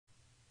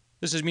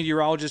This is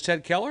meteorologist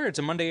Ted Keller. It's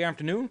a Monday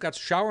afternoon. Got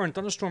shower and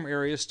thunderstorm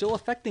areas still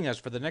affecting us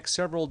for the next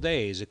several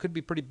days. It could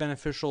be pretty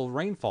beneficial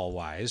rainfall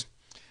wise,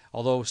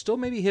 although still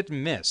maybe hit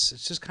and miss.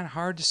 It's just kind of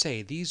hard to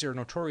say. These are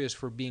notorious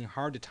for being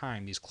hard to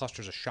time, these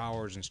clusters of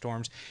showers and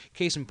storms.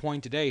 Case in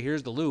point today,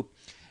 here's the loop.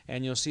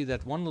 And you'll see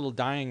that one little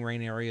dying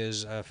rain area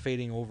is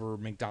fading over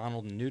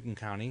McDonald and Newton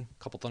County.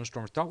 A couple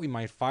thunderstorms. Thought we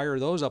might fire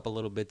those up a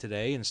little bit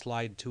today and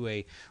slide to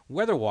a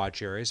weather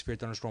watch area, severe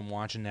thunderstorm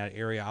watch in that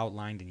area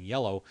outlined in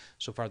yellow.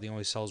 So far, the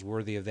only cells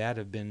worthy of that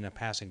have been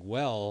passing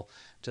well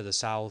to the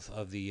south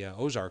of the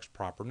Ozarks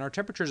proper. And our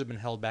temperatures have been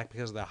held back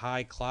because of the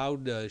high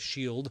cloud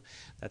shield.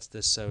 That's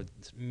this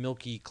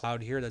milky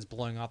cloud here that's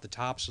blowing off the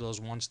tops of those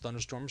once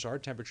thunderstorms. Our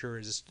temperature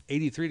is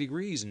 83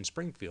 degrees in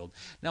Springfield.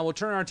 Now we'll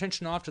turn our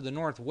attention off to the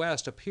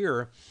northwest up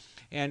here,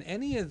 and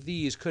any of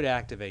these could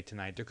activate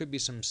tonight. There could be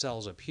some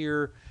cells up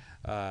here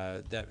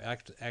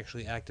that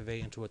actually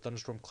activate into a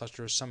thunderstorm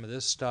cluster. Some of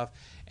this stuff.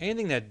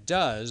 Anything that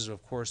does,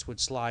 of course, would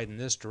slide in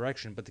this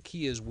direction, but the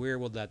key is where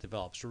will that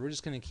develop? So we're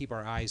just going to keep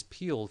our eyes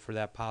peeled for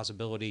that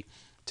possibility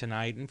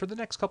tonight and for the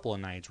next couple of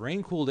nights.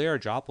 Rain-cooled air,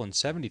 Joplin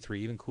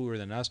 73, even cooler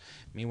than us.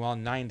 Meanwhile,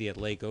 90 at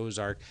Lake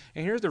Ozark.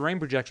 And here's the rain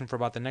projection for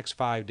about the next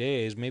 5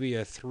 days. Maybe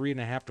a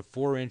 3.5 to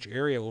 4 inch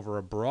area over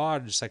a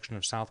broad section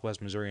of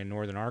southwest Missouri and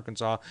northern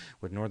Arkansas,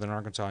 with northern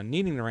Arkansas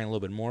needing to rain a little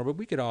bit more, but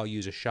we could all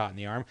use a shot in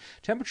the arm.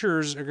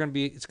 Temperatures are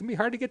it's going to be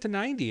hard to get to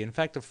 90. In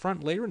fact, the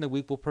front later in the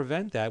week will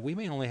prevent that. We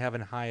may only have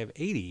a high of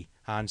 80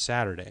 on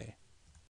Saturday.